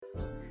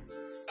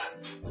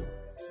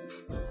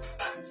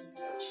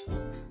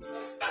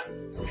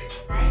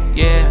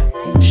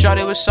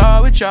shorty was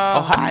all with y'all.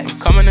 Oh, hi.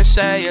 Coming to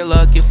say you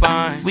look, you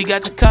fine. We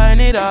got to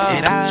cutting it off.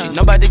 She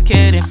know about the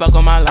kid and fuck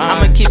on my line.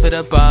 I'ma keep it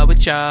above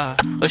with y'all.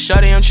 But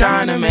shorty, I'm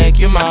trying to make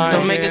you mine.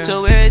 Don't make it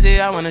too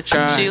easy, I wanna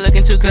try. She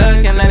looking too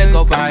good, can't let it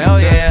go by, oh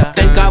yeah.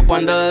 Think I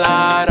won the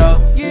lotto.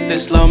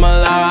 This slow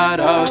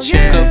mulatto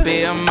chick could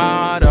be a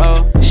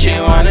model. She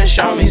wanna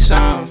show me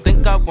some.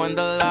 Think I won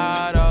the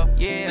lotto.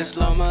 This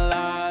slow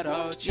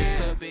mulatto chick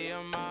could be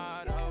a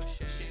model.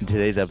 In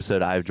today's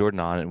episode, I have Jordan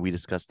on, and we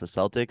discuss the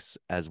Celtics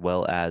as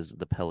well as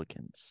the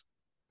Pelicans.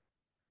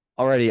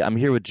 Alrighty, I'm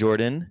here with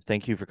Jordan.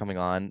 Thank you for coming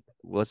on.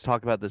 Let's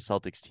talk about the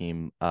Celtics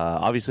team.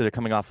 Obviously, they're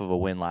coming off of a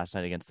win last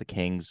night against the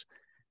Kings.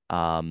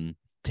 Tatum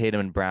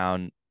and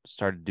Brown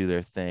started to do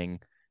their thing,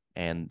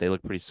 and they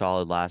looked pretty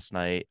solid last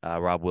night.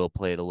 Rob Will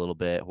played a little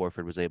bit.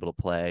 Horford was able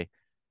to play,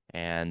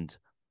 and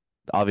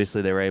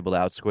obviously they were able to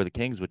outscore the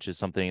Kings, which is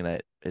something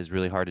that is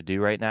really hard to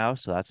do right now,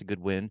 so that's a good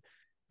win.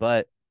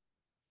 But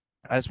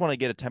I just want to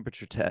get a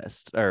temperature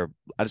test, or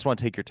I just want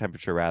to take your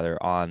temperature, rather,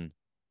 on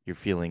your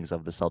feelings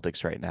of the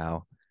Celtics right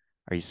now.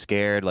 Are you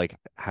scared? Like,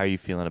 how are you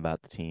feeling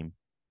about the team?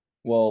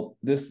 Well,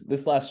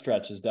 this last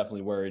stretch has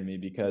definitely worried me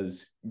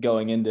because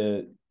going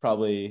into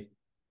probably,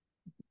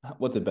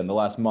 what's it been, the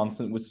last month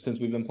since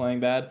we've been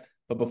playing bad.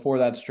 But before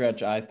that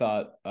stretch, I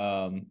thought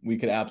we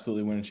could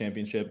absolutely win a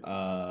championship.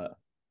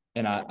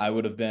 And I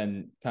would have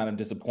been kind of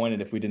disappointed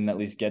if we didn't at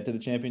least get to the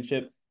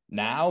championship.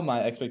 Now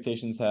my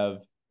expectations have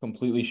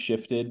completely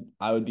shifted.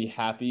 I would be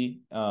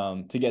happy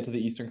to get to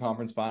the Eastern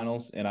Conference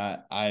Finals, and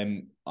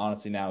I'm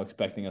honestly now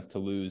expecting us to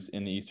lose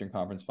in the Eastern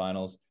Conference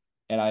Finals,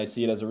 and I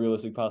see it as a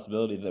realistic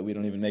possibility that we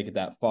don't even make it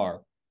that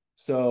far.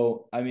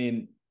 So, I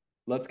mean,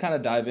 let's kind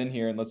of dive in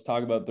here and let's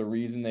talk about the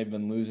reason they've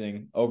been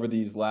losing over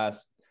these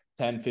last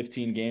 10,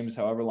 15 games,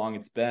 however long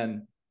it's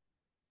been.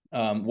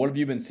 What have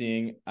you been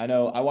seeing? I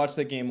know I watched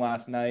that game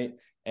last night,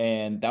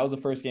 and that was the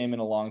first game in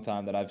a long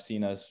time that I've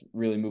seen us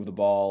really move the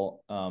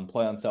ball,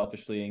 play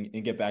unselfishly,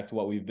 and get back to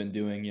what we've been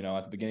doing,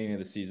 at the beginning of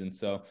the season.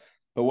 So,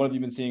 but what have you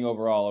been seeing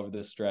overall over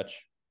this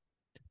stretch?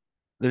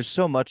 There's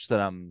so much that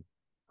I'm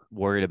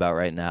worried about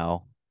right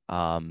now.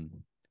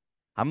 I'm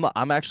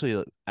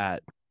actually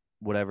at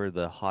whatever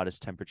the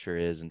hottest temperature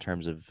is in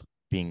terms of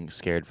being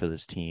scared for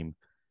this team.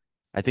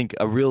 I think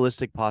a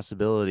realistic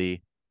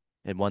possibility,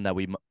 and one that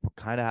we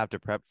kind of have to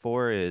prep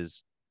for,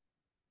 is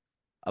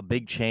a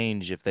big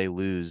change if they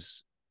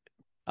lose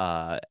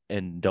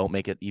and don't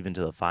make it even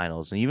to the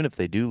finals. And even if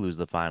they do lose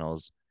the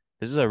finals,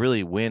 this is a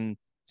really win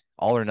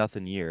all or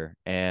nothing year.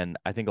 And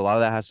I think a lot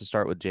of that has to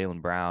start with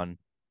Jaylen Brown.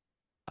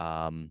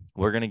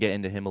 We're going to get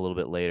into him a little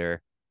bit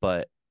later,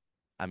 but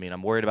I mean,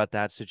 I'm worried about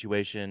that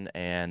situation,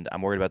 and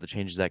I'm worried about the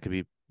changes that could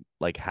be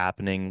like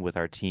happening with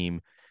our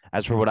team.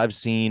 As for what I've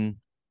seen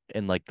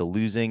in like the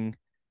losing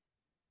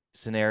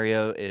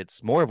scenario,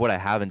 it's more of what I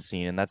haven't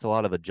seen, and that's a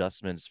lot of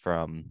adjustments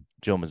from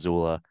Joe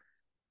Mazzulla.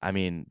 I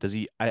mean, does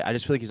he? I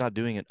just feel like he's not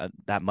doing it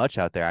that much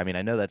out there. I mean,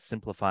 I know that's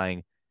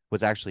simplifying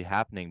what's actually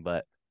happening,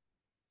 but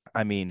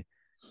I mean,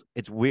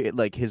 it's weird.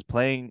 Like his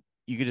playing,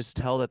 you could just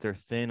tell that they're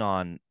thin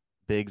on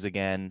bigs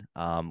again.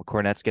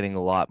 Cornette's getting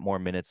a lot more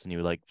minutes than you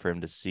would like for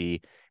him to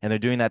see, and they're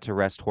doing that to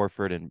rest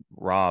Horford and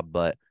Rob.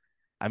 But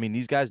I mean,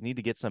 these guys need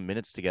to get some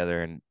minutes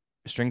together and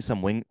string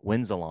some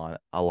wins along.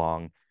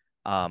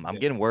 I'm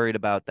getting worried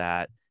about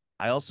that.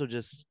 I also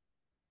just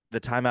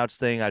the timeouts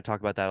thing. I talk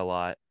about that a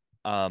lot.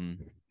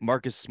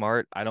 Marcus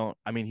Smart.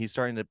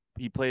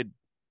 He played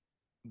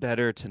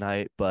better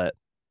tonight, but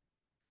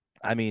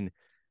I mean,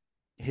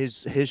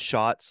 his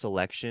shot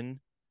selection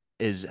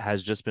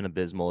has just been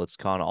abysmal. It's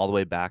gone all the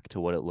way back to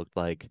what it looked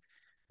like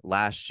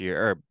last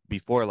year or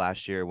before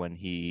last year when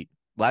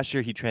last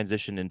year he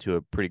transitioned into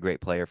a pretty great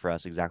player for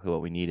us, exactly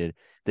what we needed.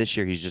 This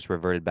year he's just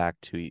reverted back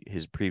to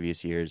his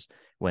previous years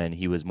when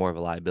he was more of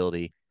a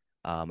liability.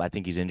 I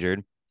think he's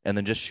injured, and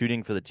then just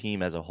shooting for the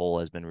team as a whole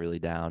has been really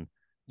down.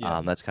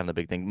 Yeah. That's kind of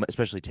the big thing,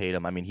 especially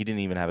Tatum. I mean, he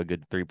didn't even have a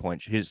good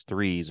 3-point. His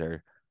threes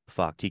are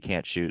fucked. He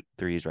can't shoot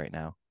threes right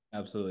now.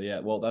 Absolutely, yeah.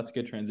 Well, that's a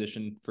good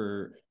transition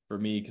for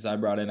me because I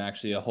brought in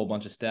actually a whole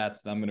bunch of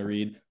stats that I'm going to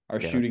read.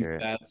 Our shooting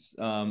stats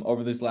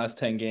over this last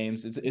 10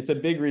 games. It's a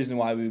big reason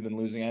why we've been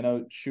losing. I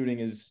know shooting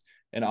is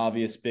an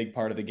obvious big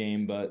part of the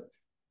game, but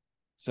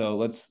so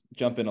let's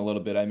jump in a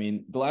little bit. I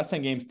mean, the last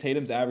 10 games,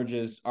 Tatum's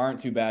averages aren't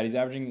too bad. He's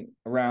averaging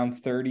around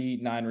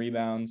 39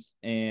 rebounds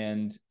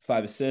and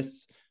 5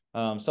 assists.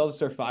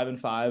 Celtics are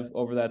 5-5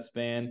 over that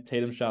span.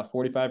 Tatum shot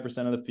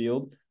 45% of the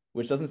field,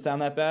 which doesn't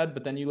sound that bad,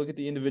 but then you look at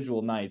the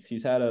individual nights.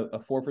 He's had a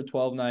 4 for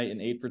 12 night, an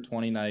 8 for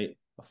 20 night,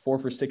 a 4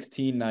 for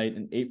 16 night,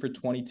 an 8 for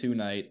 22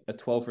 night, a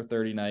 12 for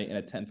 30 night, and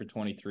a 10 for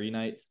 23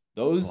 night.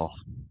 Those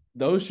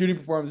shooting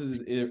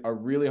performances are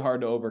really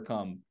hard to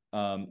overcome.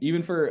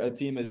 Even for a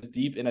team as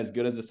deep and as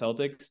good as the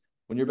Celtics,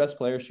 when your best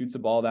player shoots the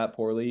ball that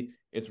poorly,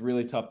 it's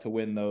really tough to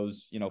win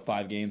those,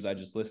 5 games I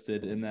just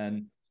listed. And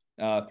then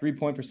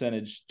 3-point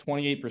percentage,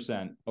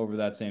 28% over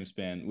that same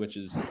span, which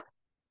is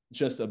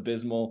just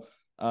abysmal.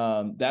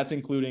 That's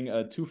including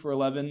a 2 for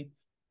 11,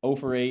 0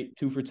 for 8,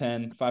 2 for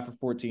 10, 5 for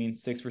 14,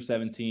 6 for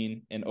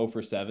 17, and 0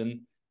 for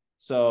 7.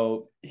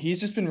 So he's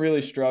just been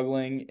really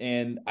struggling.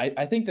 And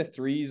I think the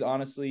threes,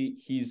 honestly,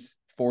 he's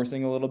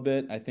forcing a little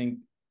bit. I think,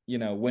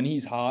 when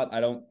he's hot, I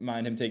don't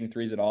mind him taking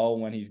threes at all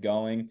when he's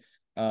going.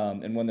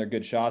 And when they're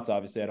good shots,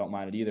 obviously, I don't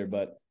mind it either.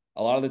 But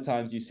a lot of the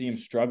times you see him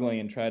struggling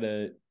and try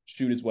to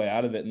shoot his way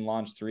out of it and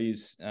launch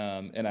threes.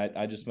 And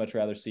I just much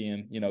rather see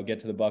him, get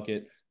to the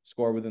bucket,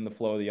 score within the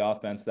flow of the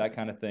offense, that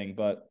kind of thing.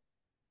 But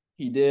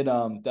he did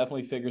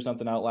definitely figure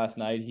something out last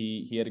night.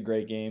 He had a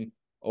great game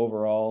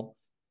overall.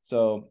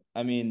 So,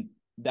 I mean,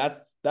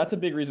 that's a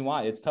big reason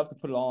why it's tough to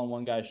put it all on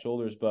one guy's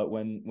shoulders. But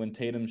when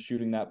Tatum's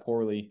shooting that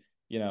poorly,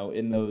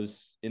 in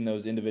those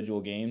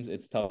individual games,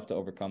 it's tough to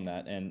overcome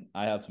that. And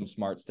I have some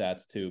smart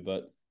stats too.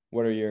 But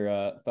what are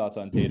your thoughts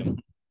on Tatum?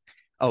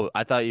 Oh,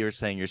 I thought you were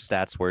saying your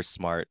stats were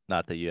smart.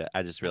 Not that you.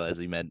 I just realized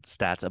you meant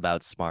stats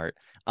about smart.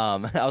 I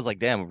was like,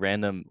 damn,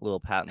 random little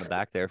pat in the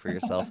back there for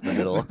yourself in the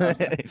middle.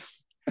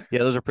 Yeah,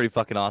 those are pretty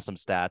fucking awesome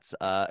stats.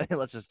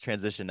 Let's just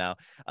transition now.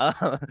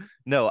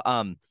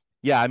 No,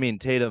 yeah, I mean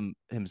Tatum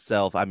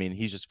himself, I mean,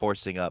 he's just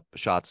forcing up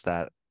shots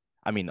that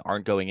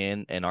aren't going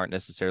in and aren't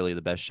necessarily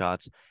the best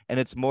shots. And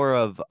it's more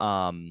of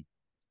I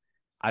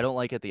don't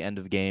like at the end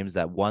of games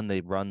that one,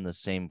 they run the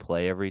same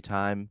play every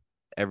time,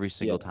 every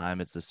single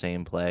time it's the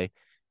same play.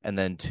 And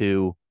then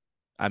two,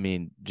 I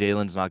mean,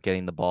 Jaylen's not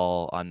getting the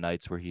ball on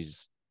nights where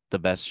he's the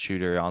best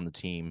shooter on the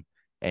team.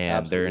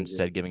 And they're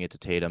instead giving it to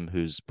Tatum,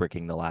 who's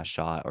bricking the last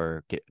shot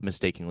or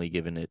mistakenly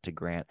giving it to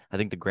Grant. I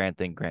think the Grant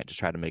just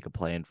tried to make a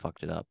play and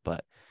fucked it up.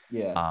 But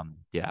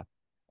yeah,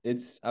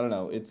 it's I don't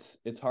know.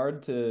 It's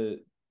hard to,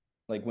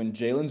 like, when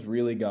Jaylen's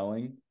really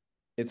going,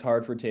 it's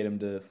hard for Tatum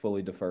to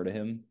fully defer to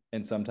him.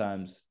 And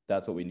sometimes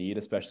that's what we need,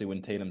 especially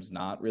when Tatum's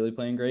not really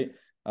playing great.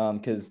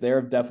 Because there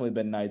have definitely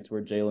been nights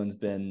where Jaylen's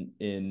been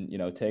in,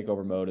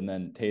 takeover mode, and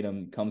then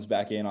Tatum comes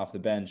back in off the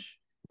bench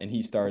and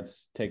he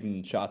starts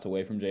taking shots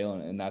away from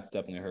Jaylen, and that's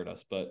definitely hurt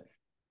us. But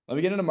let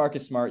me get into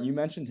Marcus Smart. You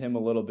mentioned him a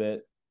little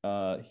bit.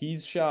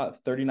 He's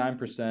shot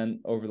 39%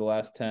 over the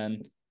last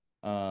 10.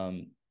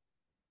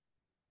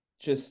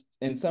 Just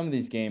in some of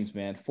these games,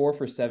 man, 4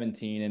 for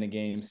 17 in a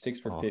game, 6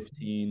 for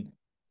 15,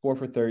 4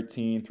 for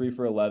 13, 3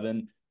 for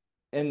 11.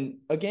 And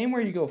a game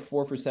where you go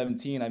 4 for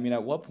 17, I mean,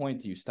 at what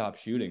point do you stop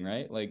shooting,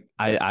 right? Like,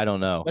 I don't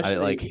know. I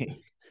like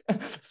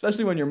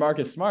especially when you're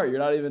Marcus Smart, you're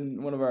not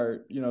even one of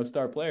our,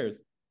 star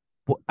players.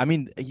 Well, I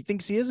mean, he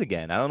thinks he is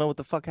again. I don't know what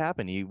the fuck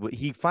happened.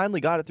 He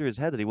finally got it through his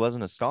head that he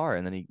wasn't a star,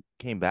 and then he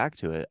came back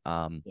to it.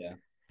 Yeah.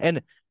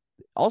 And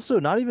also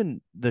not even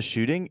the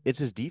shooting, it's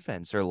his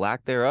defense or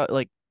lack thereof.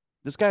 Like,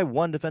 this guy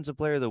won defensive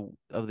player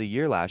of the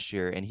year last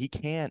year, and he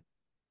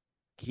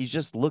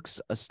just looks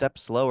a step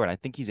slower, and I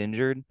think he's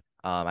injured.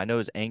 I know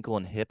his ankle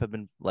and hip have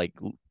been like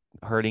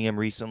hurting him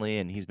recently,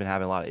 and he's been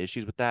having a lot of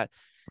issues with that.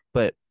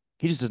 But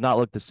he just does not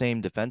look the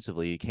same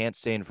defensively. He can't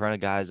stay in front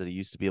of guys that he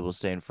used to be able to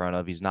stay in front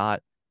of. He's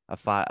not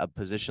a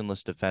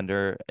positionless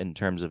defender in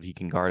terms of he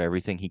can guard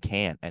everything. He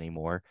can't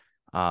anymore.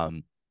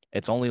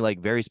 It's only like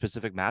very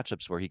specific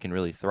matchups where he can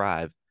really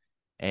thrive.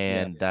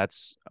 And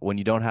that's when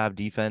you don't have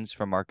defense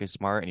from Marcus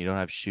Smart and you don't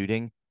have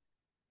shooting,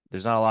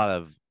 there's not a lot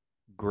of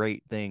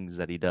great things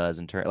that he does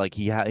in turn. Like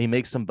he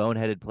makes some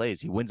boneheaded plays.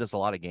 He wins us a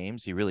lot of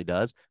games. He really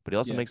does, but he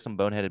also makes some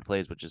boneheaded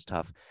plays, which is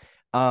tough.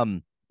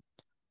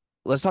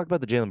 Let's talk about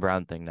the Jaylen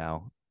Brown thing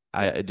now.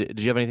 Did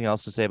you have anything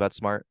else to say about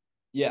Smart?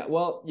 Yeah,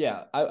 well,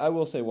 yeah, I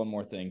will say one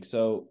more thing.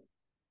 So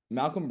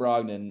Malcolm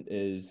Brogdon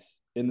is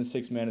in the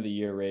 6th man of the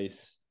year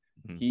race.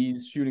 Mm-hmm.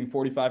 He's shooting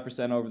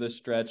 45% over this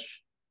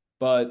stretch,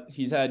 but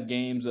he's had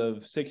games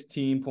of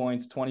 16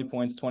 points, 20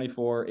 points,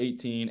 24,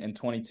 18, and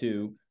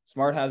 22.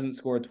 Smart hasn't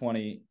scored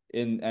 20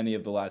 in any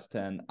of the last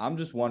 10. I'm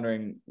just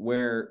wondering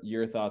where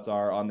your thoughts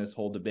are on this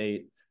whole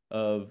debate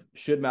of,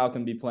 should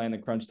Malcolm be playing the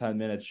crunch time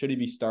minutes? Should he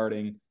be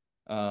starting?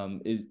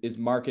 Is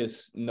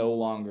Marcus no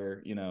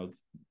longer,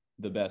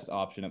 the best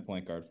option at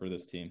point guard for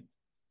this team?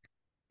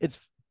 It's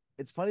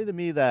funny to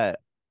me that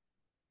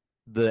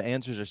the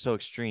answers are so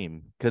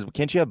extreme, because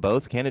can't you have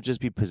both? Can't it just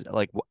be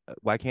like,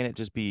 why can't it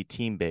just be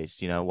team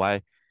based?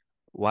 Why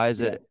is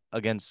it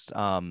against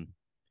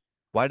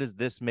why does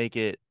this make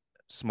it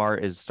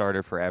Smart is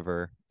starter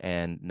forever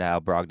and now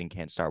Brogdon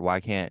can't start? Why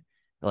can't,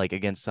 like,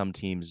 against some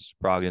teams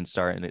Brogdon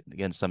start and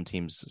against some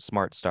teams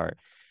Smart start?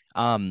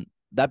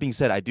 That being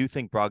said, I do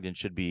think Brogdon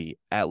should be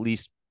at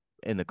least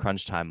in the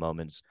crunch time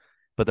moments.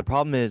 But the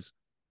problem is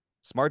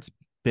Smart's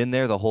been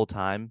there the whole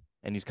time,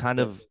 and he's kind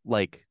of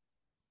like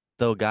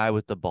the guy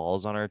with the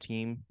balls on our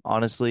team.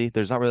 Honestly,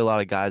 there's not really a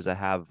lot of guys that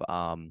have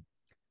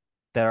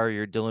that are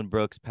your Dylan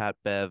Brooks, Pat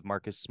Bev,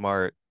 Marcus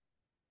Smart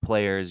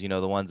players,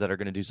 the ones that are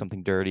going to do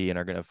something dirty and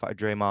are going to fire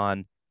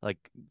Draymond, like,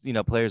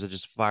 players that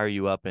just fire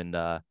you up, and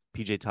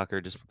PJ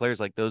Tucker, just players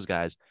like those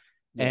guys.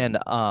 Yeah.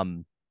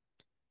 And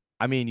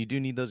I mean, you do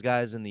need those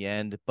guys in the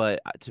end, but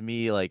to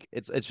me, like,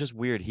 it's just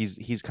weird.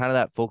 He's kind of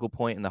that focal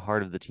point in the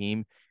heart of the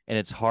team, and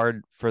it's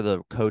hard for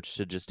the coach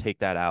to just take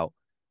that out.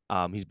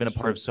 He's been a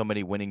part of so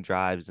many winning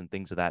drives and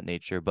things of that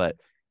nature, but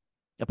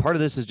a part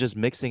of this is just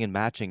mixing and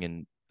matching.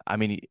 And I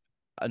mean,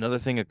 another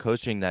thing of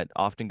coaching that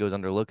often goes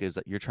underlooked is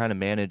that you're trying to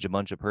manage a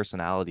bunch of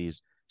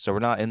personalities. So we're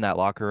not in that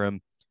locker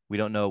room We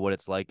don't know what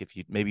it's like if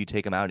you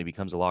take him out and he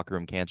becomes a locker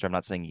room cancer. I'm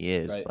not saying he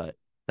is, Right. but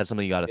that's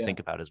something you got to Yeah. think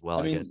about as well,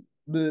 I I guess.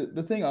 mean,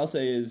 the thing I'll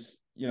say is,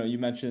 you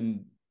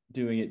mentioned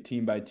doing it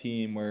team by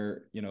team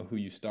where, who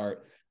you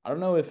start. I don't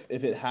know if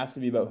it has to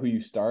be about who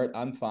you start.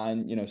 I'm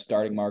fine,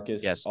 starting Yeah,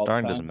 Marcus all the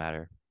starting doesn't time.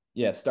 matter.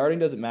 Yeah, starting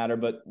doesn't matter,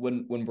 but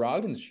when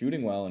Brogdon's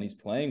shooting well and he's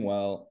playing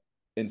well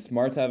and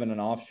Smart's having an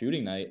off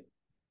shooting night,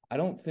 I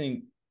don't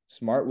think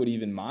Smart would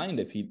even mind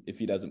if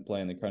he doesn't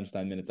play in the crunch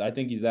time minutes. I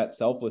think he's that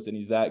selfless and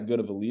he's that good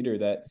of a leader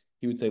that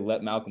he would say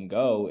let Malcolm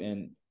go.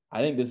 And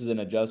I think this is an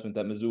adjustment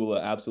that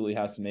Missoula absolutely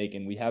has to make,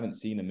 and we haven't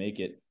seen him make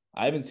it.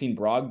 I haven't seen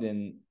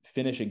Brogdon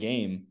finish a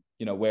game,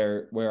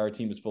 where our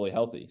team is fully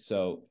healthy.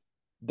 So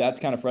that's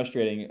kind of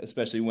frustrating,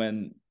 especially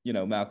when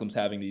Malcolm's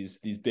having these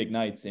big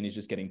nights and he's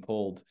just getting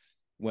pulled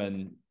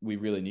when we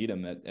really need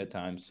him at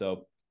times.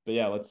 So, but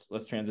yeah,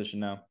 let's transition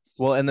now.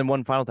 Well, and then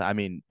one final thing. I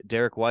mean,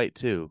 Derek White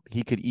too.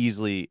 He could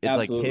easily. It's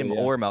like him Absolutely,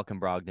 yeah. or Malcolm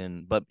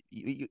Brogdon, but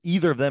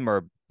either of them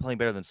are playing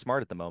better than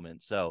Smart at the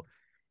moment. So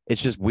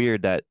it's just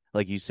weird that,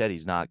 like you said,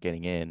 he's not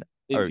getting in,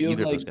 It or feels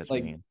either of those like guys are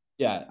getting in.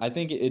 yeah, I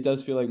think it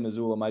does feel like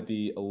Missoula might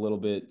be a little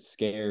bit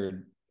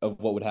scared of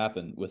what would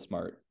happen with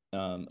Smart,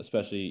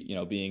 especially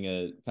being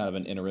a kind of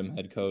an interim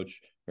head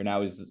coach, or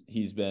now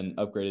he's been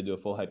upgraded to a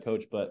full head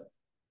coach, but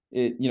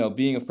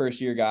being a first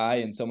year guy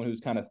and someone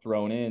who's kind of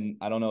thrown in,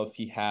 I don't know if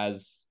he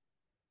has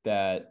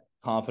that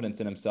confidence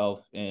in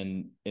himself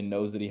and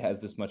knows that he has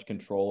this much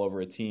control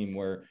over a team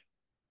where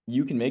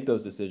you can make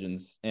those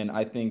decisions. And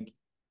I think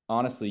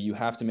honestly, you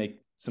have to make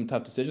some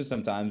tough decisions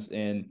sometimes.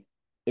 And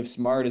if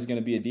Smart is going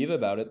to be a diva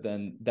about it,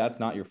 then that's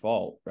not your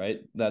fault, right?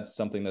 That's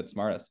something that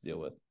Smart has to deal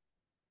with.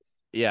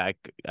 Yeah,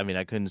 I mean,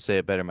 I couldn't say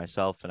it better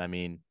myself. And I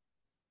mean,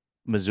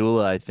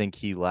 Missoula, I think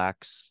he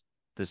lacks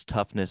this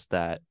toughness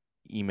that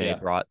Ime Yeah.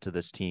 brought to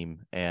this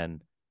team,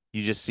 and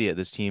you just see it.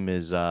 This team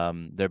is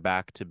they're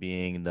back to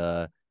being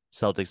the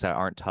Celtics that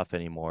aren't tough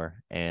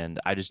anymore, and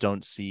I just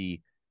don't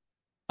see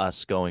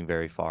us going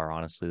very far,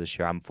 honestly, this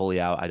year. I'm fully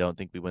out. I don't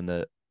think we win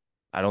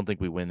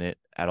it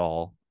at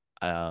all.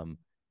 Um,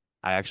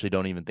 I actually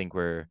don't even think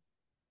we're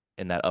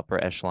in that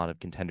upper echelon of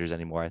contenders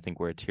anymore. I think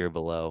we're a tier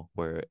below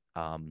where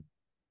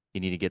you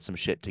need to get some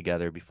shit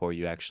together before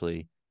you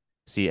actually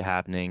see it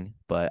happening.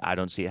 But I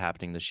don't see it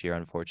happening this year,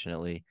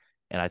 unfortunately.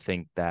 And I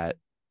think that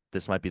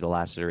this might be the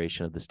last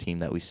iteration of this team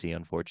that we see,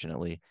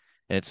 unfortunately.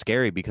 And it's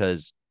scary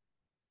because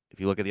if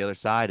you look at the other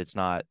side, it's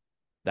not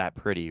that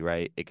pretty,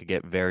 right? It could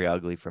get very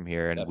ugly from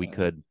here, and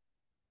Definitely.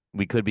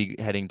 we could be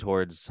heading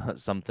towards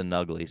something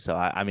ugly. So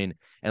I mean,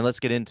 and let's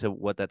get into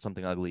what that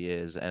something ugly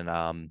is. And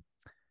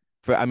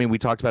I mean, we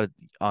talked about it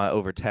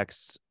over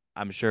text.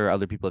 I'm sure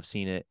other people have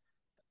seen it.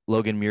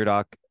 Logan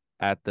Murdoch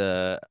at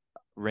the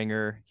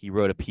Ringer, he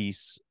wrote a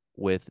piece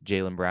with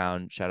Jaylen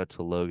Brown. Shout out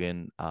to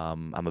Logan.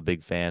 I'm a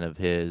big fan of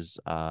his.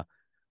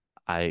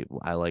 I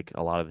like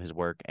a lot of his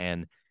work,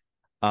 and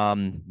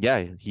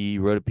yeah, he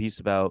wrote a piece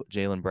about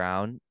Jaylen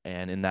Brown,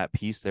 and in that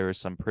piece there were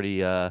some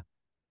pretty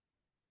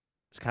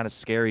it's kind of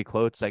scary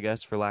quotes, I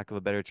guess, for lack of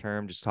a better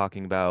term, just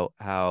talking about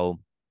how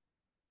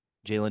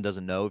Jaylen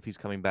doesn't know if he's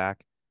coming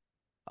back.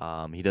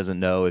 He doesn't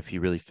know if he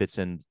really fits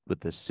in with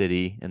the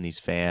city and these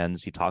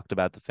fans. He talked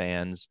about the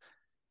fans,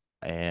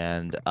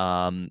 and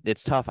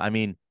it's tough. I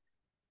mean,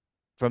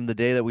 from the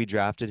day that we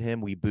drafted him,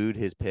 we booed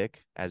his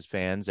pick as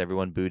fans.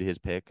 Everyone booed his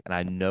pick, and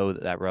I know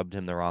that rubbed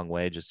him the wrong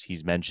way. Just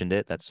he's mentioned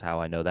it. That's how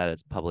I know that.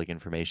 It's public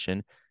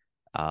information.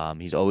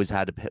 He's always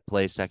had to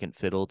play second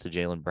fiddle to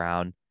Jaylen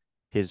Brown.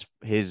 His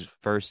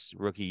first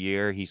rookie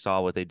year, he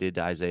saw what they did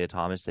to Isaiah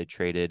Thomas. They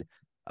traded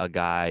a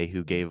guy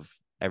who gave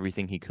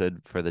everything he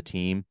could for the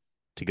team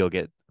to go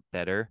get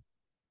better.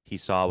 He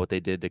saw what they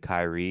did to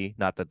Kyrie.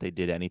 Not that they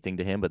did anything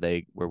to him, but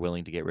they were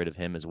willing to get rid of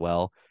him as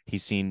well.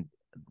 He's seen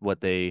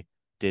what they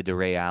did to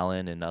Ray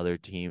Allen and other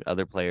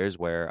players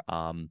where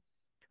I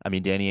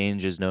mean, Danny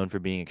Ainge is known for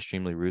being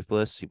extremely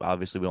ruthless.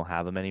 Obviously we don't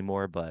have him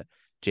anymore, but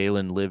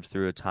Jaylen lived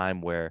through a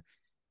time where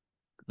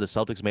the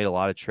Celtics made a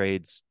lot of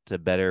trades to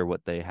better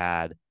what they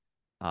had.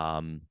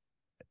 Um,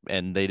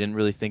 and they didn't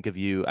really think of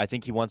you. I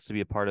think he wants to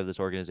be a part of this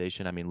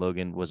organization. I mean,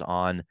 Logan was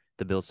on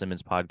the Bill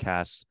Simmons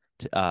podcast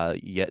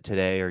yet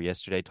today or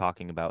yesterday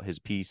talking about his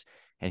piece,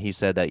 and he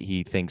said that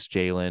he thinks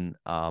Jaylen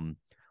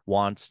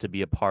wants to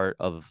be a part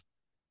of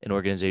an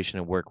organization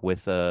and work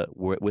with the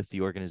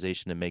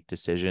organization to make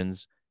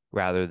decisions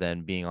rather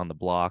than being on the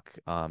block.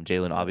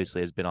 Jaylen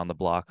obviously has been on the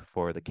block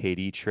for the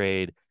KD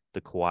trade,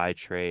 the Kawhi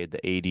trade,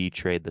 the AD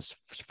trade, this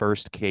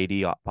first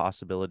KD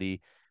possibility,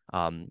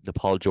 the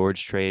Paul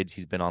George trades.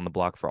 He's been on the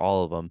block for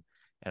all of them,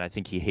 and I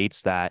think he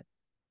hates that.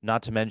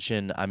 Not to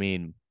mention, I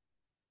mean,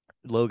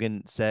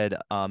 Logan said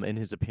in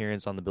his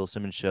appearance on the Bill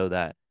Simmons show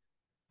that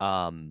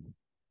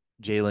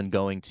Jaylen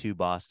going to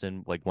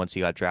Boston, like once he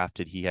got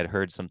drafted, he had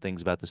heard some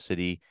things about the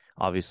city,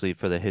 obviously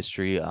for the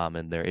history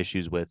and their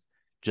issues with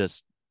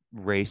just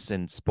race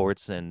and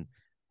sports. And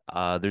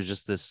there's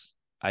just this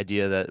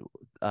idea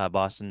that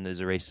Boston is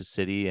a racist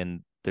city,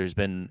 and there's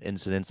been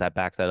incidents that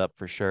back that up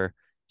for sure.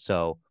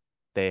 So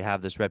they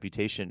have this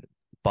reputation.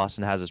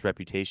 Boston has this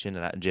reputation,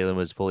 and Jaylen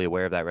was fully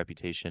aware of that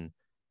reputation.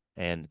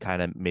 and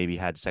kind of maybe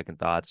had second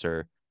thoughts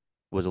or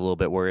was a little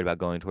bit worried about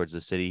going towards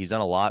the city. He's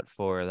done a lot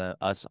for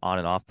us on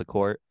and off the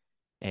court,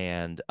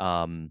 and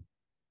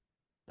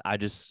I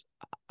just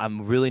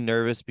I'm really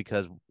nervous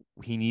because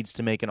he needs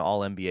to make an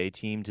All NBA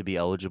team to be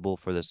eligible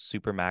for the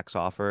super max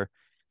offer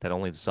that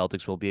only the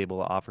Celtics will be able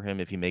to offer him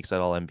if he makes that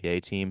All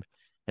NBA team.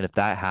 And if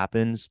that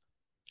happens,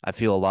 I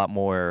feel a lot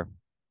more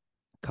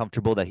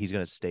comfortable that he's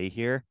going to stay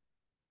here.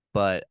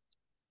 But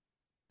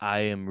I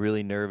am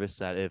really nervous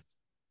that if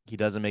he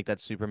doesn't make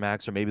that super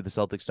max, or maybe the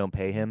Celtics don't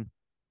pay him,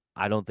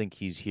 I don't think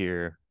he's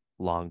here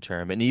long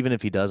term. And even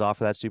if he does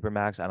offer that super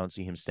max, I don't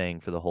see him staying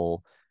for the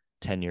whole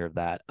tenure of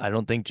that. I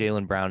don't think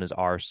Jaylen Brown is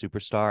our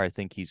superstar. I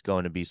think he's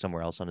going to be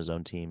somewhere else on his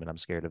own team, and I'm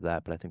scared of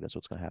that. But I think that's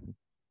what's going to happen.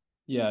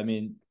 Yeah, I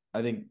mean,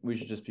 I think we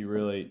should just be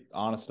really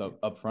honest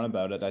up front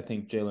about it. I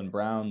think Jaylen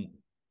Brown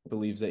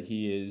believes that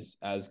he is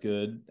as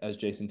good as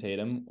Jason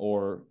Tatum,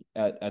 or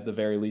at the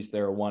very least,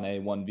 they're a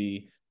 1A,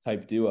 1B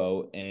type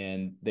duo,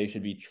 and they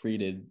should be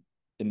treated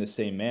in the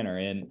same manner.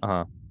 And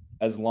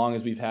as long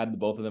as we've had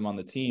both of them on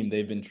the team,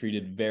 they've been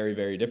treated very,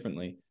 very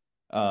differently.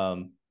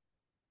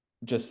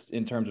 Just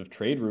in terms of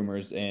trade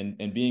rumors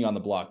and being on the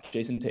block.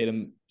 Jason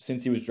Tatum,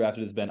 since he was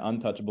drafted, has been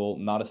untouchable.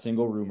 Not a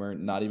single rumor,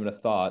 not even a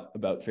thought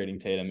about trading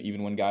Tatum,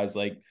 even when guys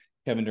like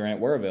Kevin Durant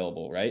were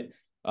available, right?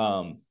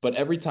 But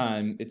every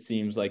time it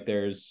seems like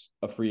there's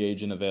a free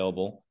agent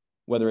available,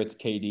 whether it's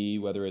KD,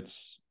 whether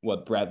it's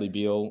Bradley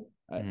Beal,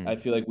 I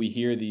feel like we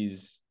hear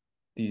these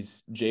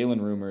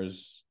Jaylen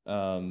rumors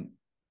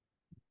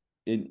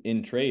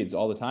in trades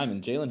all the time,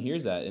 and Jaylen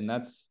hears that, and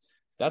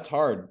that's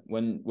hard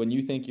when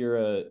you think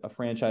you're a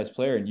franchise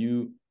player and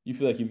you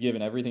feel like you've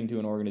given everything to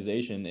an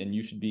organization and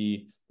you should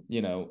be,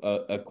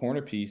 a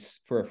corner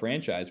piece for a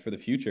franchise for the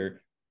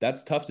future.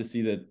 That's tough to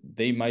see that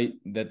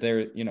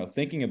they're,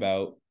 thinking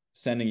about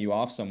sending you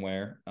off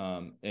somewhere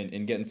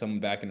and getting someone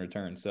back in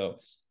return. So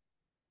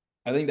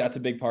I think that's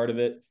a big part of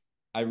it.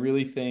 I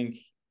really think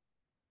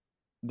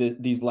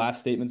these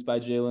last statements by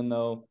Jaylen,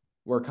 though,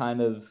 were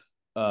kind of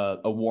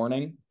a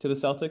warning to the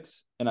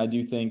Celtics. And I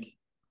do think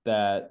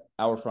that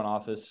our front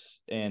office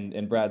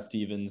and Brad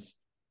Stevens,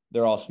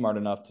 they're all smart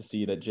enough to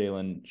see that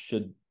Jaylen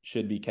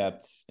should be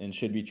kept and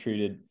should be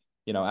treated,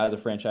 as a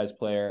franchise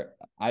player.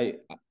 I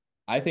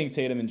think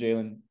Tatum and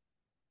Jaylen,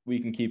 we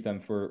can keep them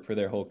for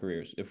their whole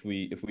careers if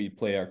we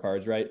play our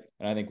cards right,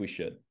 and I think we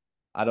should.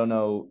 I don't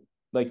know,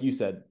 like you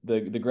said,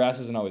 the grass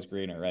isn't always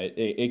greener, right?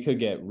 It could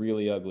get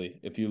really ugly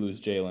if you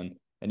lose Jaylen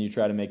and you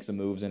try to make some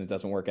moves and it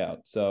doesn't work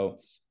out. So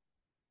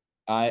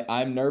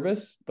I'm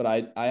nervous, but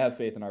I have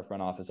faith in our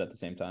front office at the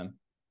same time.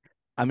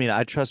 I mean,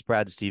 I trust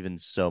Brad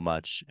Stevens so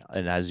much.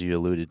 And as you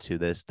alluded to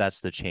this,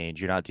 that's the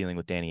change. You're not dealing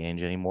with Danny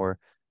Ainge anymore.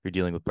 You're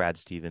dealing with Brad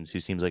Stevens, who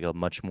seems like a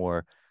much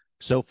more,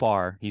 so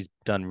far, he's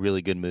done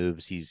really good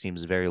moves. He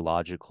seems very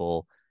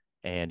logical,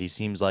 and he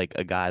seems like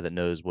a guy that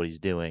knows what he's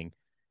doing.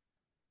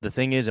 The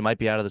thing is, it might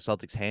be out of the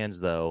Celtics' hands,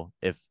 though,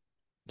 if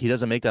he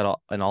doesn't make that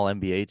an all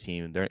NBA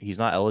team. He's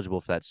not eligible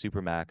for that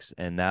supermax,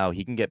 and now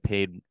he can get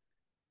paid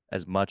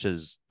as much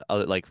as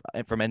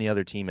from any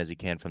other team as he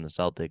can from the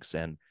Celtics,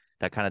 and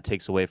that kind of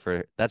takes away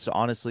that's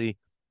honestly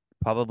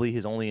probably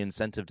his only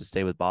incentive to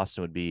stay with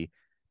Boston would be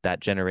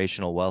that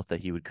generational wealth that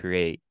he would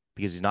create,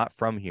 because he's not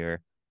from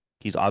here.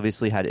 He's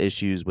obviously had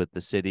issues with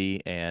the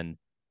city and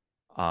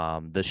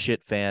the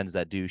shit fans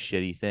that do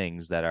shitty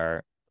things that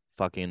are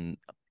fucking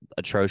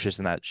atrocious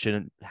and that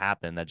shouldn't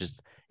happen. That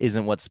just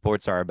isn't what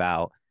sports are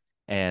about.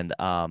 And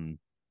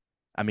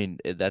I mean,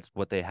 that's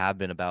what they have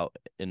been about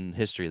in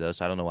history, though.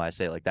 So I don't know why I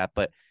say it like that.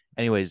 But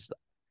anyways,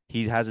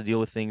 he has to deal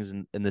with things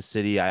in the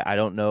city. I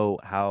don't know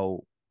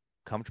how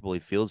comfortable he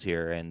feels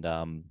here. And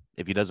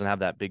if he doesn't have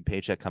that big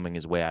paycheck coming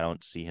his way, I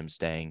don't see him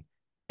staying.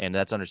 And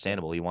that's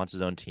understandable. He wants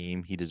his own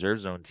team. He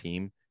deserves his own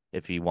team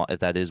if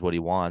that is what he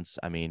wants.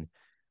 I mean,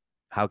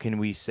 how can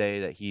we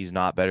say that he's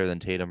not better than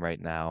Tatum right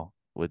now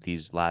with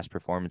these last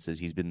performances?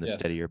 He's been the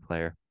steadier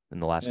player in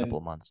the last couple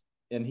of months.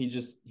 And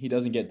he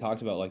doesn't get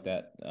talked about like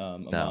that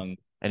among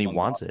and he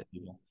wants it.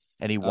 People.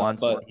 And he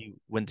wants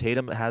when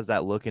Tatum has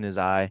that look in his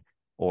eye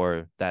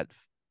or that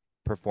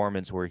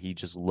performance where he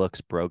just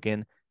looks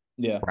broken.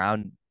 Yeah.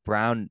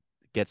 Brown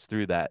gets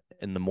through that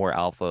in the more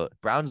alpha.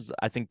 Brown's,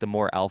 I think, the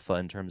more alpha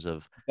in terms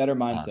of better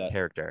mindset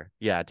character.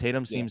 Yeah,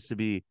 Tatum seems to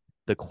be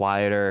the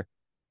quieter,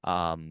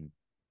 I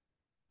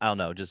don't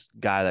know, just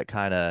guy that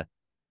kind of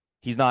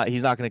he's not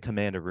going to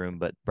command a room,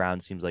 but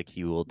Brown seems like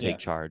he will take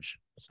charge.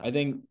 So. I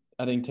think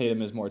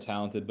Tatum is more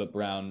talented, but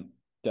Brown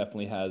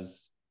definitely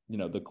has,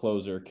 the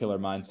closer killer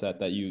mindset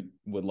that you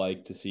would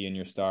like to see in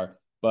your star.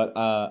 But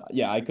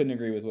I couldn't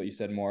agree with what you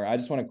said more. I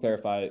just want to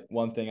clarify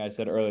one thing I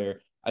said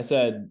earlier. I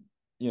said,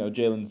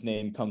 Jaylen's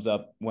name comes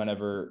up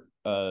whenever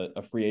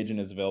a free agent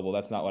is available.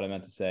 That's not what I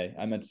meant to say.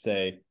 I meant to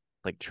say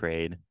like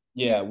trade.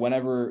 Yeah,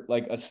 whenever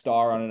like a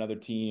star on another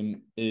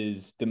team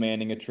is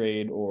demanding a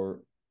trade,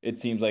 or it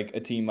seems like a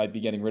team might be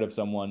getting rid of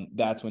someone,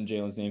 that's when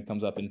Jaylen's name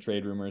comes up in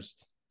trade rumors.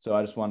 So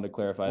I just wanted to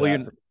clarify Well,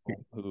 that for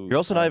people who you're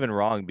also not even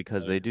wrong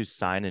because they do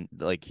sign in,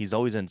 like he's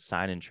always in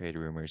sign and trade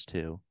rumors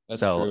too.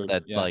 That's So true.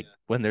 that Yeah. like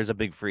when there's a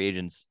big free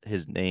agent,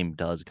 his name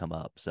does come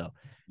up. So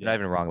you're not Yeah.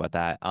 even wrong about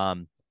that.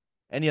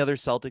 Any other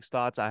Celtics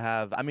thoughts I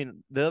have? I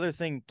mean, the other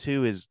thing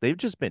too is they've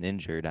just been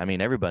injured. I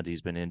mean,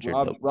 everybody's been injured.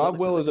 Rob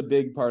Will is a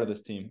big part of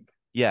this team.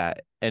 Yeah,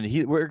 and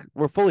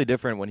we're fully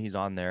different when he's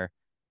on there.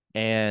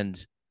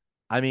 And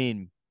I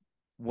mean,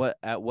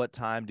 at what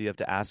time do you have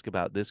to ask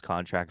about this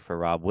contract for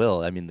Rob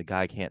Will? I mean, the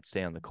guy can't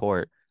stay on the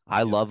court.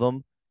 I love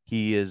him.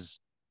 He's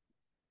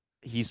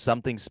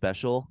something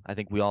special. I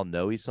think we all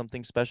know he's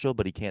something special,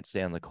 but he can't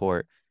stay on the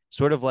court.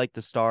 Sort of like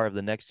the star of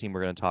the next team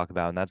we're going to talk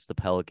about, and that's the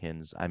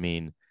Pelicans. I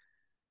mean,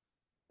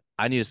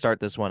 I need to start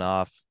this one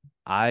off.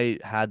 I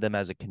had them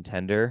as a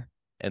contender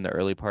in the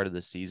early part of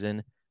the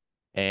season,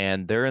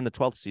 and they're in the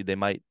 12th seed. They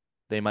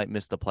might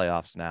miss the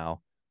playoffs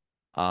now.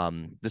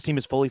 This team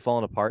is fully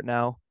fallen apart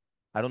now.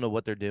 I don't know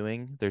what they're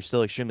doing. They're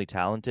still extremely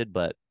talented,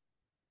 but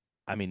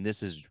I mean,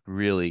 this has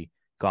really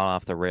gone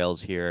off the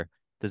rails here.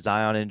 The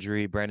Zion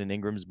injury, Brandon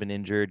Ingram's been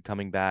injured,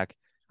 coming back.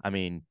 I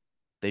mean,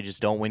 they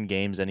just don't win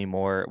games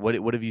anymore.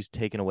 What have you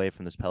taken away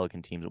from this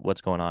Pelican team?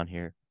 What's going on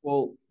here?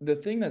 Well, the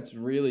thing that's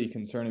really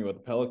concerning about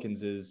the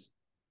Pelicans is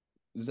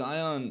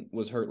Zion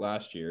was hurt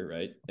last year,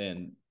 right?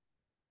 And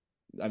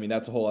I mean,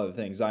 that's a whole other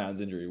thing.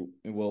 Zion's injury.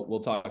 We'll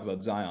talk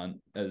about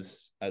Zion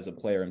as a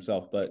player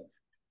himself, but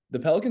the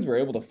Pelicans were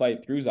able to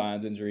fight through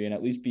Zion's injury and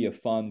at least be a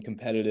fun,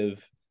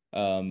 competitive,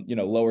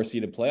 lower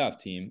seeded playoff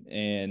team.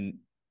 And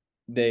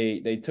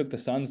they took the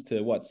Suns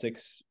to what,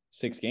 six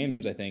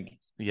games, I think.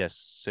 Yes,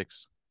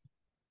 6.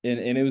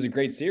 And it was a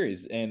great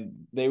series. And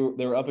they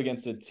were up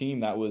against a team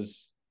that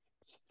was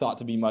thought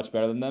to be much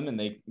better than them, and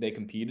they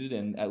competed,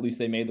 and at least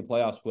they made the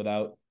playoffs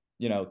without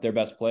their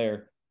best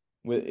player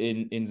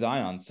in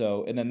Zion.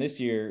 So, and then this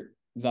year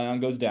Zion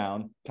goes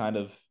down, kind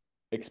of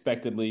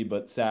expectedly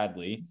but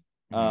sadly.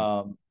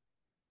 Mm-hmm.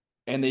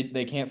 And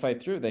they can't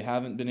fight through. They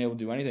haven't been able to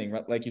do anything.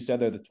 Like you said,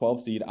 they're the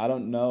 12th seed. I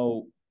don't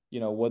know,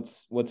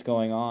 what's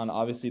going on.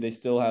 Obviously, they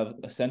still have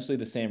essentially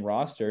the same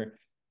roster,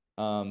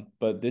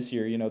 but this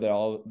year, they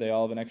all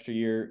have an extra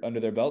year under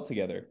their belt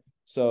together.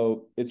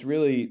 So it's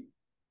really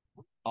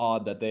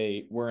odd that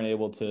they weren't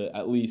able to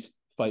at least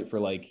fight for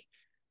like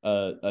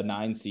a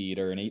 9 seed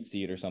or an 8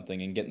 seed or something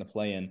and get in the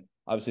play in.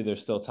 Obviously,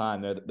 there's still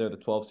time. They're the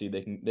 12 seed.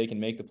 They can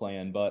make the play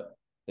in, but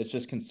it's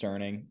just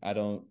concerning.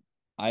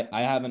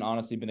 I haven't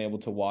honestly been able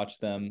to watch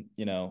them,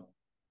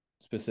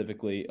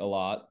 specifically a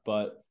lot,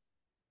 but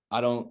I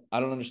don't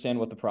understand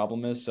what the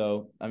problem is.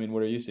 So, I mean,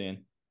 what are you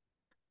seeing?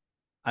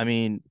 I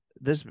mean,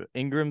 this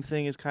Ingram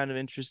thing is kind of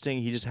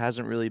interesting. He just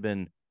hasn't really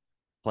been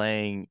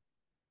playing.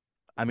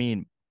 I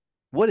mean,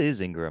 what is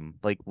Ingram?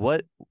 Like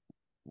what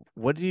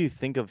do you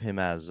think of him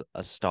as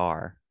a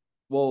star?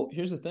 Well,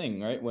 here's the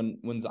thing, right?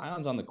 When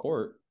Zion's on the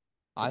court,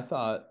 I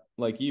thought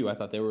I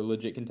thought they were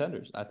legit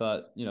contenders. I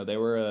thought, they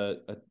were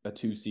a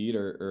 2 seed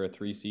or a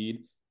 3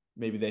 seed.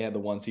 Maybe they had the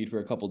 1 seed for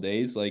a couple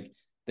days. Like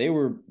they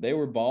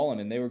were balling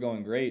and they were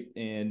going great.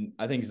 And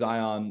I think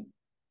Zion,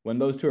 when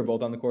those two are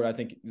both on the court, I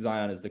think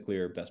Zion is the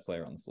clear best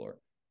player on the floor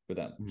for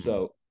them. Mm-hmm.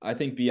 So I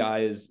think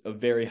BI is a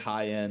very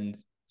high end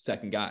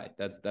second guy.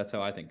 That's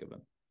how I think of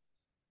him.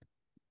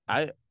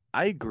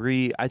 I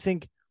agree. I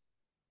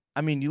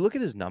mean, you look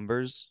at his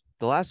numbers,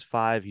 the last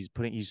 5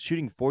 he's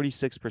shooting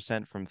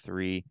 46% from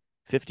 3,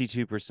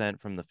 52%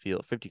 from the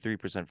field,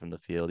 53% from the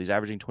field. He's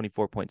averaging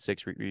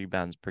 24.6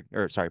 rebounds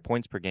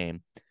points per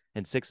game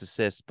and 6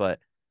 assists, but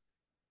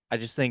I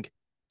just think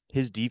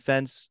his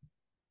defense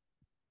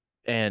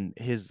and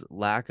his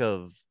lack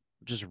of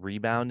just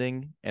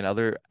rebounding and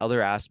other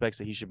aspects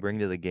that he should bring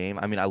to the game.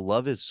 I mean, I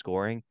love his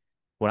scoring.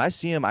 When I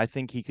see him, I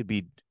think he could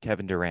be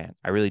Kevin Durant.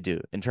 I really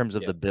do, in terms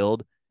of the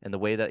build and the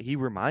way that he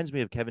reminds me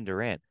of Kevin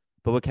Durant.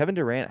 But what Kevin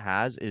Durant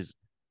has is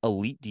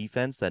elite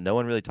defense that no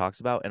one really talks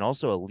about, and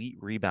also elite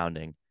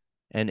rebounding.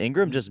 And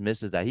Ingram just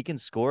misses that. He can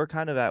score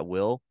kind of at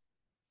will,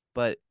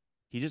 but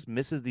he just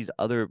misses these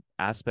other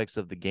aspects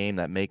of the game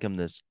that make him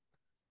this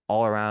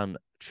all-around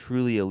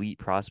truly elite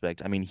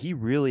prospect. I mean, he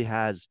really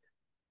has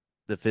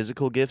the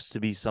physical gifts to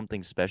be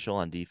something special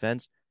on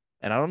defense.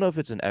 And I don't know if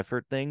it's an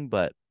effort thing,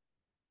 but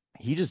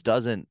he just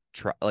doesn't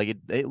try. Like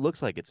it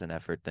looks like it's an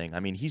effort thing. I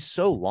mean, he's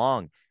so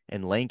long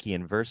and lanky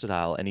and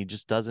versatile, and he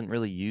just doesn't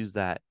really use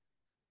that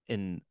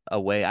in a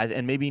way.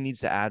 And maybe he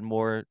needs to add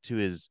more to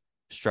his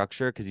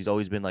structure because he's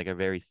always been like a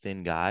very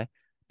thin guy,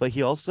 but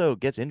he also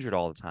gets injured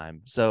all the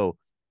time. So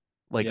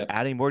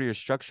adding more to your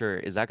structure,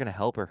 is that going to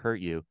help or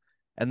hurt you?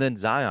 And then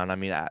Zion, I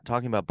mean,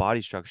 talking about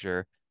body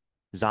structure,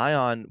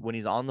 Zion, when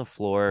he's on the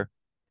floor,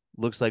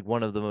 looks like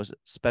one of the most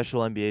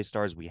special NBA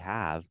stars we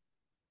have,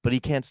 but he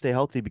can't stay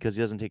healthy because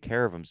he doesn't take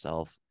care of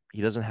himself.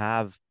 He doesn't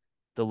have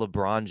the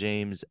LeBron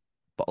James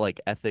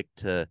ethic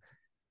to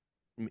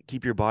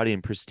keep your body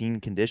in pristine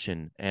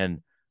condition.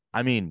 And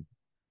I mean,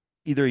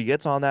 either he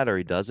gets on that or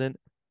he doesn't,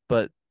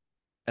 but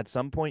at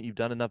some point you've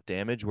done enough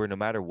damage where no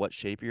matter what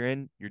shape you're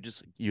in,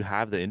 you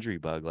have the injury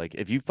bug. Like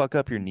if you fuck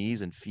up your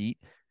knees and feet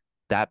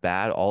that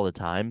bad all the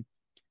time,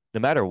 no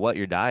matter what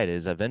your diet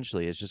is,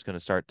 eventually it's just going to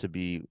start to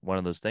be one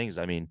of those things.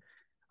 I mean,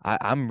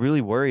 I'm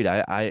really worried.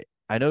 I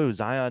know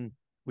Zion,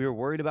 we were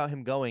worried about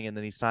him going, and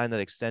then he signed that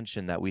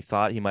extension that we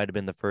thought he might have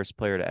been the first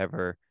player to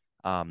ever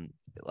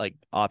like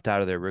opt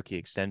out of their rookie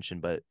extension,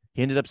 but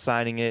he ended up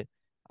signing it.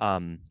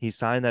 He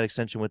signed that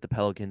extension with the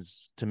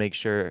Pelicans to make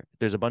sure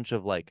there's a bunch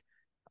of like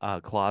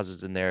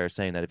clauses in there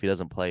saying that if he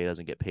doesn't play, he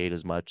doesn't get paid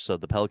as much. So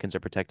the Pelicans are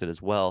protected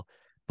as well.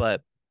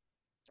 But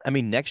I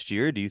mean, next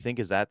year, do you think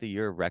is that the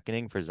year of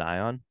reckoning for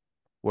Zion,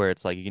 where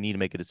it's like you need to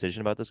make a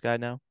decision about this guy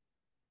now?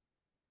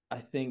 I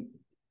think,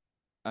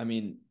 I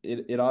mean,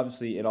 it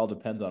obviously it all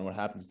depends on what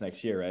happens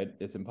next year, right?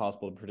 It's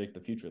impossible to predict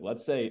the future.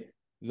 Let's say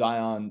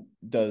Zion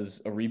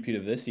does a repeat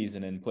of this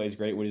season and plays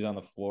great when he's on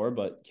the floor,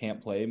 but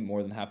can't play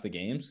more than half the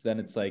games. Then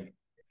it's like,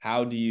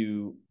 how do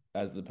you,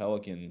 as the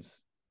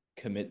Pelicans,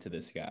 commit to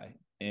this guy?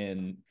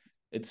 And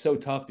it's so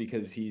tough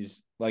because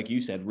he's, like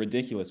you said,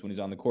 ridiculous when he's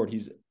on the court.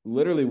 He's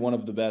literally one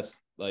of the best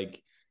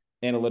like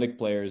analytic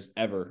players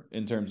ever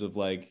in terms of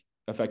like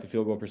effective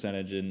field goal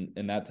percentage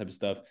and that type of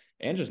stuff,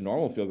 and just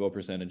normal field goal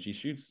percentage. He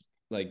shoots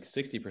like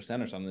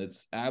 60% or something.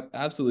 It's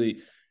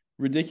absolutely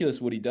ridiculous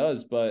what he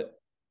does. But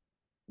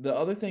the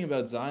other thing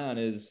about Zion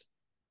is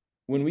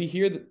when we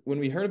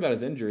heard about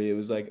his injury, it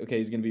was like, okay,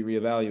 he's going to be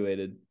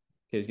reevaluated. Okay,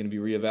 he's going to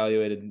be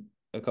reevaluated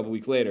a couple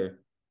weeks later.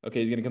 Okay,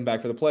 he's going to come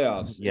back for the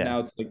playoffs. Yeah. And now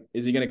it's like,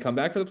 is he going to come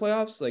back for the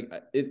playoffs? Like,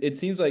 it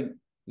seems like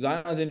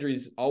Zion's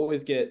injuries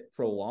always get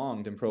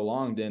prolonged and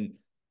prolonged. And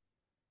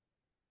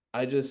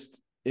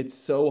it's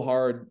so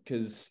hard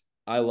because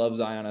I love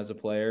Zion as a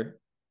player,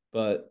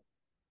 but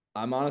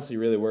I'm honestly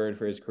really worried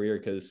for his career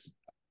because,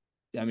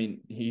 I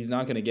mean, he's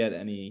not going to get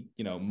any,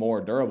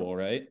 more durable,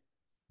 right?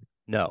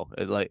 No,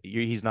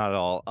 he's not at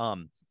all.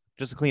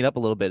 Just to clean up a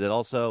little bit, it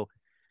also,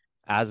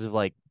 as of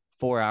like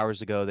 4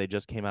 hours ago, they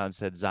just came out and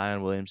said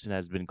Zion Williamson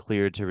has been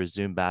cleared to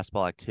resume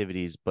basketball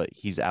activities, but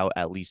he's out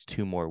at least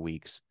 2 more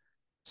weeks.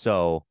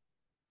 So,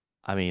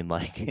 I mean,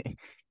 like,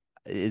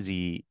 is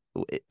he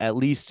at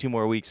least 2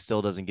 more weeks?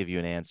 Still doesn't give you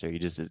an answer. He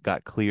just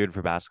got cleared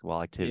for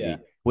basketball activity,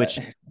 which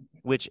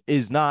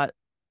is not.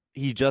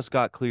 He just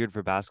got cleared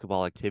for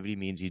basketball activity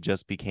means he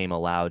just became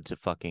allowed to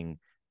fucking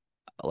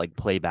like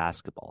play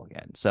basketball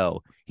again.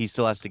 So he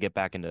still has to get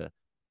back into,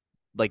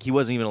 like, he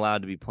wasn't even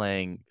allowed to be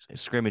playing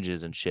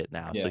scrimmages and shit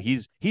now. Yeah. So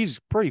he's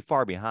pretty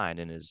far behind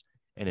in his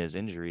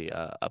injury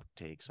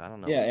uptake. So I don't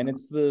know. Yeah, and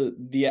it's the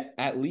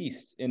at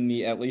least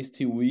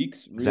 2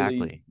 weeks really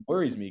exactly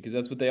worries me because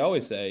that's what they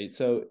always say.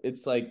 So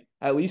it's like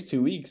at least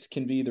 2 weeks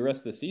can be the rest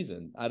of the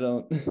season. I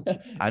don't.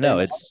 I know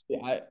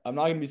I'm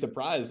not gonna be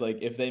surprised like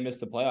if they miss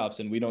the playoffs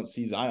and we don't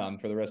see Zion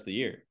for the rest of the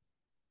year.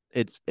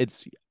 It's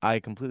I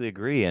completely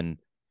agree, and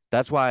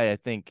that's why I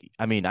think.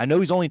 I mean, I know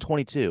he's only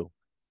 22.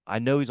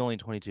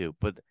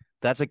 But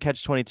that's a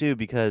catch-22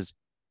 because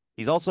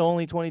he's also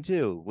only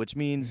 22, which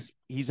means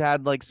he's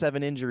had like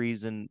 7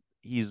 injuries and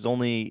he's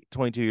only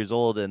 22 years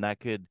old, and that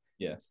could,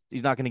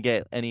 he's not going to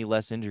get any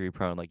less injury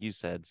prone, like you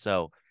said.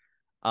 So,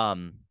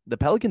 the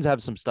Pelicans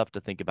have some stuff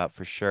to think about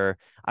for sure.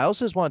 I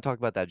also just want to talk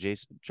about that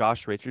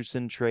Josh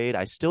Richardson trade.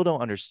 I still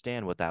don't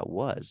understand what that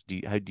was. Do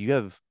you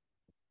have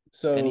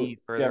any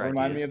further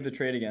remind ideas? Me of the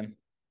trade again.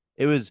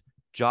 It was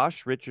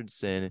Josh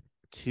Richardson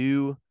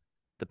to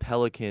the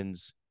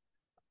Pelicans,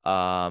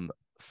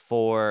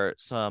 for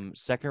some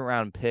second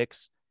round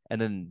picks and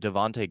then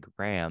Devontae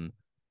Graham.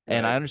 Right.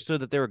 And I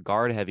understood that they were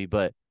guard heavy,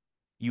 but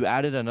you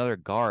added another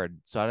guard.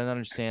 So I didn't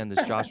understand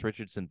this Josh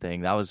Richardson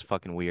thing. That was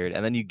fucking weird.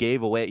 And then you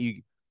gave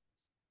away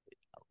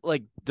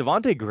like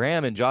Devontae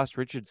Graham and Josh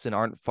Richardson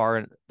aren't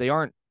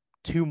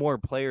 2 more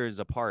players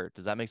apart.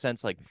 Does that make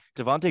sense? Like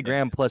Devontae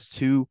Graham plus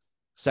 2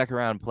 second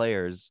round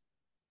players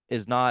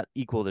is not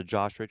equal to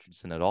Josh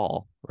Richardson at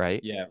all,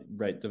 right? Yeah,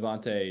 right.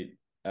 Devontae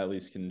at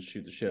least can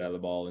shoot the shit out of the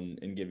ball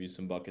and give you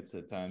some buckets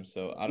at times.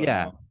 So I don't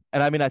know.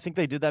 And I mean, I think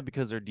they did that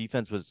because their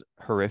defense was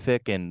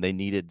horrific and they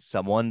needed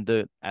someone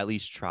to at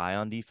least try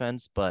on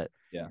defense. But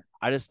yeah,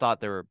 I just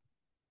thought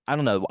I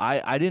don't know.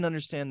 I didn't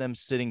understand them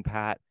sitting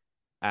pat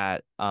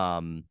at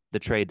the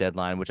trade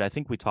deadline, which I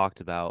think we talked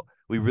about.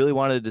 We really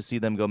wanted to see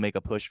them go make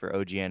a push for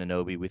OG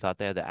Anunoby. We thought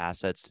they had the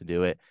assets to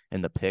do it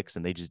in the picks,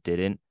 and they just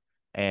didn't.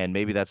 And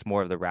maybe that's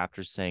more of the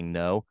Raptors saying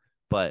no.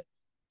 But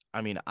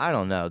I mean, I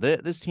don't know.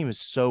 This team is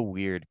so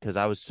weird because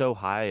I was so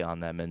high on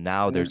them, and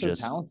now they're so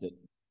just talented.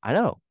 I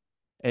know.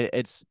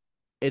 It's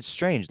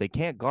strange. They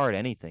can't guard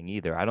anything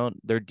either.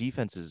 Their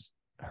defense is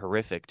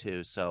horrific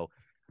too. So,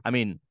 I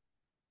mean,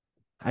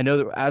 I know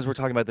that as we're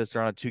talking about this,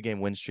 they're on a 2-game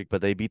win streak, but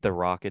they beat the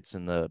Rockets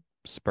and the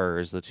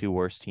Spurs, the 2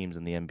 worst teams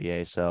in the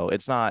NBA. So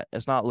it's not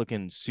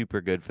looking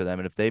super good for them.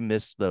 And if they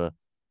miss the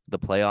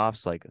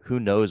playoffs, like who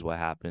knows what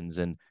happens?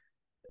 And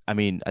I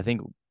mean, I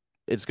think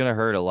it's going to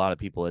hurt a lot of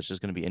people. It's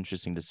just going to be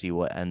interesting to see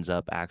what ends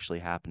up actually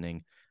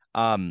happening.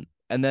 And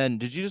then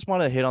did you just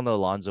want to hit on the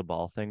Alonzo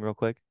Ball thing real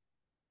quick?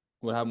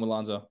 What happened with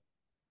Alonzo?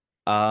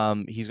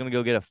 He's going to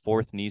go get a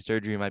 4th knee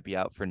surgery. He might be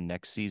out for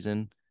next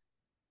season.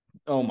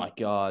 Oh my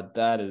God.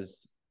 That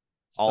is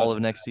all of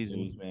next season,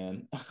 news,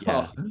 man.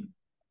 Yeah.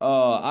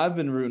 I've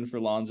been rooting for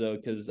Lonzo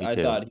because I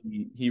thought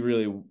he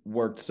really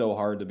worked so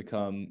hard to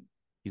become.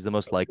 He's the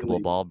most likable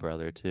ball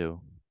brother too.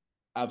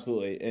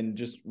 Absolutely, and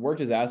just worked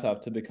his ass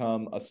off to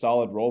become a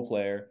solid role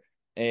player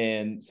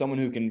and someone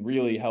who can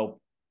really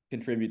help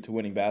contribute to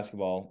winning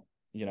basketball.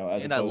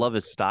 And I love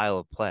his style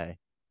of play.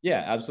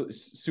 Yeah, absolutely,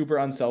 super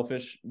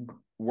unselfish.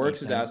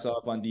 Works his ass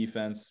off on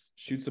defense,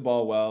 shoots the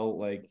ball well,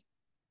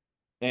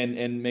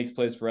 and makes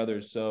plays for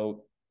others.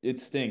 So it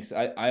stinks.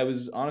 I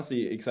was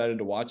honestly excited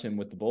to watch him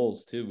with the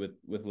Bulls too,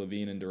 with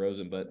LaVine and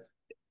DeRozan. But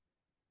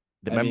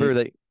remember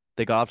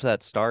they got off to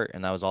that start,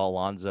 and that was all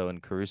Lonzo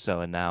and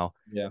Caruso. And now,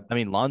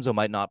 Lonzo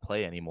might not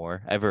play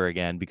anymore ever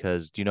again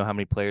because do you know how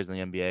many players in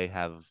the NBA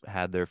have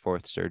had their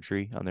 4th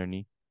surgery on their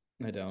knee?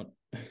 I don't.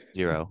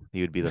 0.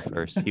 He would be the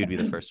first. He would be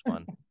the first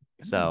one.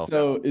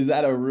 So is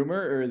that a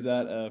rumor or is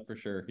that for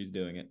sure he's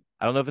doing it?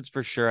 I don't know if it's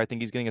for sure. I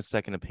think he's getting a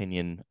second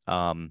opinion.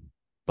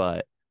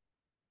 But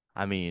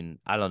I don't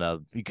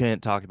know. You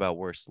can't talk about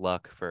worse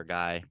luck for a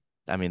guy.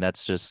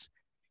 That's just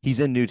he's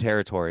in new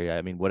territory.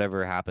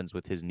 Whatever happens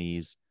with his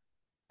knees,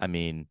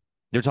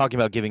 they're talking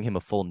about giving him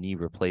a full knee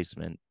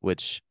replacement,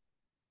 which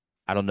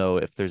I don't know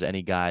if there's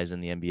any guys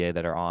in the NBA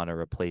that are on a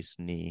replaced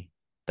knee.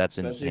 That's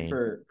especially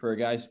insane. For a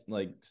guy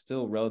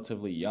still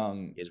relatively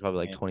young. He's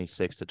probably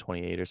 26 to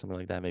 28 or something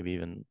like that, maybe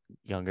even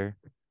younger.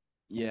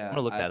 Yeah. I'm going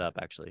to look that up,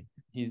 actually.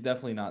 He's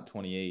definitely not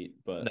 28,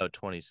 but... No,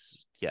 20...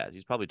 Yeah,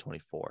 he's probably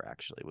 24,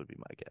 actually, would be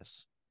my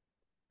guess.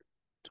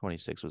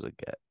 26 was a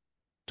get.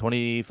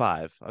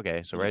 25.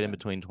 Okay, so right in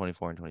between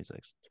 24 and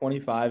 26.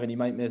 25, and he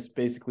might miss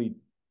basically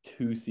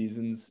 2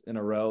 seasons in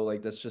a row.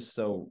 That's just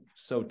so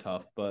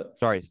tough, but...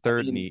 Sorry,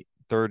 third knee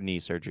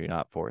surgery,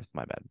 not 4th.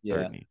 My bad. Yeah.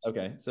 3rd knee.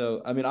 Okay.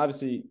 So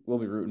obviously we'll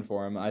be rooting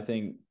for him. I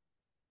think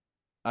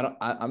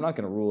I'm not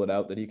going to rule it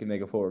out that he can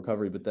make a full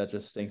recovery, but that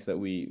just stinks that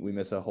we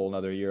miss a whole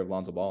nother year of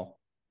Lonzo Ball.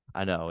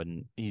 I know,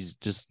 and he's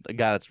just a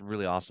guy that's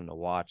really awesome to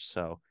watch.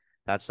 So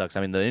that sucks.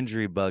 The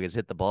injury bug has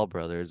hit the Ball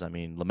brothers.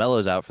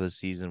 LaMelo's out for the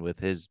season with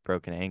his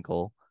broken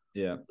ankle.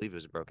 Yeah, I believe it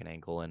was a broken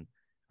ankle, and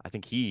I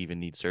think he even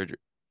needs surgery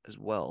as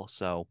well.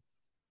 So,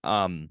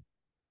 yeah,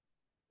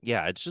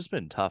 it's just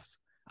been tough.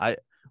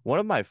 One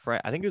of my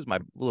friends, I think it was my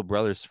little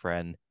brother's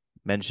friend,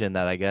 mentioned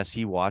that I guess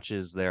he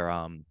watches their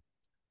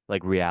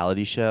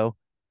reality show,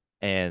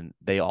 and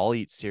they all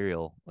eat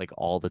cereal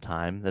all the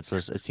time. It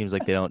seems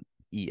like they don't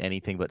eat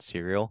anything but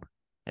cereal,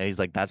 and he's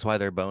like, that's why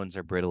their bones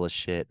are brittle as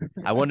shit.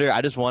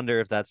 I just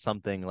wonder if that's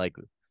something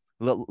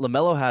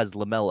LaMelo has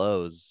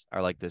LaMelos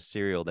are this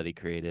cereal that he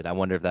created. I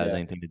wonder if that has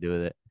anything to do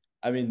with it.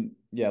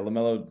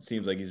 LaMelo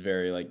seems like he's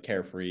very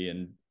carefree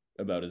and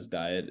about his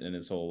diet and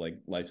his whole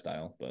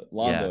lifestyle, but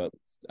Lonzo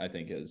I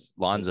think is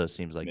Lonzo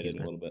seems like he's a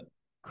little bit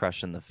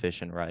crushing the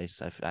fish and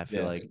rice. I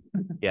feel like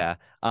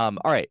all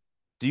right,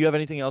 do you have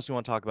anything else you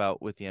want to talk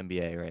about with the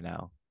NBA right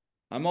now?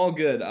 I'm all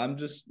good. I'm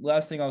just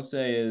last thing I'll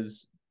say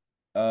is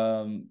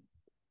the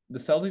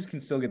Celtics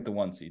can still get the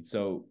 1 seed,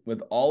 so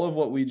with all of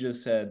what we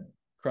just said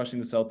crushing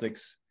the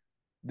Celtics,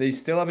 they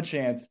still have a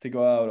chance to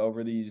go out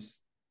over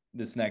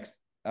this next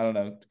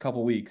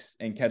couple weeks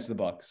and catch the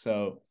Bucks.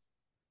 So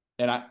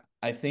and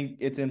I think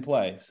it's in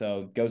play.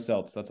 So go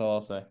Celtics. That's all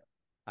I'll say.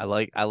 I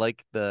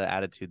like the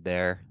attitude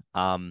there.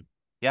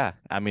 Yeah,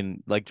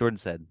 like Jordan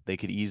said, they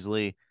could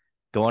easily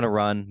go on a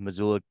run.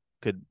 Missoula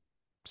could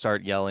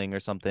start yelling or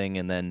something,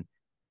 and then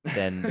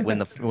win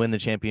the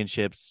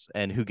championships.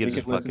 And who gives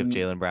a fuck if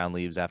Jaylen Brown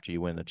leaves after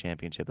you win the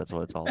championship? That's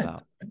what it's all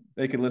about.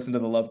 They could listen to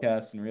the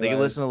Lovecast and realize. They can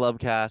listen to the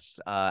Lovecast,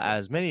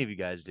 as many of you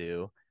guys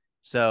do.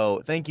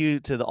 So thank you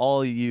to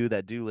all of you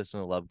that do listen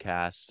to the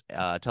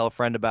Lovecast. Tell a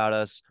friend about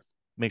us.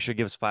 Make sure to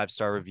give us a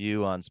 5-star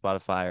review on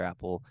Spotify or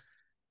Apple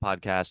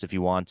Podcast if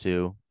you want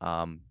to.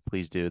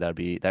 Please do.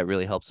 That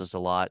really helps us a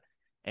lot.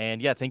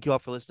 And yeah, thank you all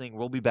for listening.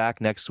 We'll be back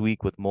next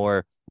week with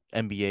more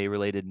NBA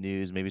related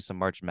news, maybe some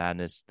March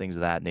Madness, things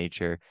of that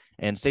nature.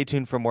 And stay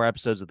tuned for more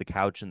episodes of the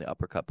Couch and the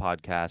Uppercut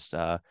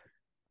podcast.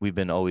 We've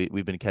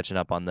been catching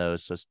up on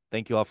those. So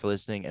thank you all for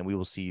listening, and we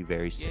will see you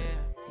very soon.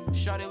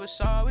 Shorty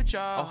was all with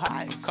y'all. Oh,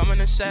 hi. Coming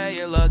to say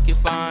you looking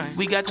fine.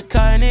 We got to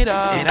cutting it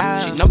off.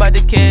 She know about the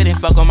kid and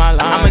fuck on my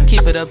line. I'ma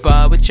keep it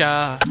above with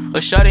y'all.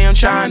 But shorty, I'm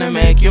trying to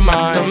make you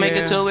mine. Don't make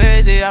it too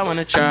easy, I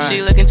wanna try.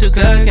 She looking too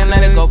good, can't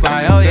let it go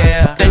by. Oh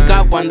yeah. Think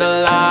I won the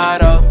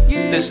lotto.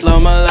 This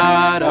little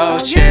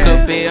mulatto chick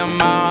could be a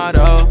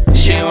model.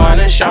 She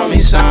wanna show me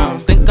some.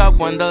 Think I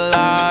won the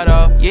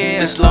lotto.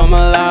 This little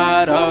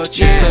mulatto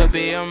chick could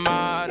be a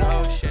model.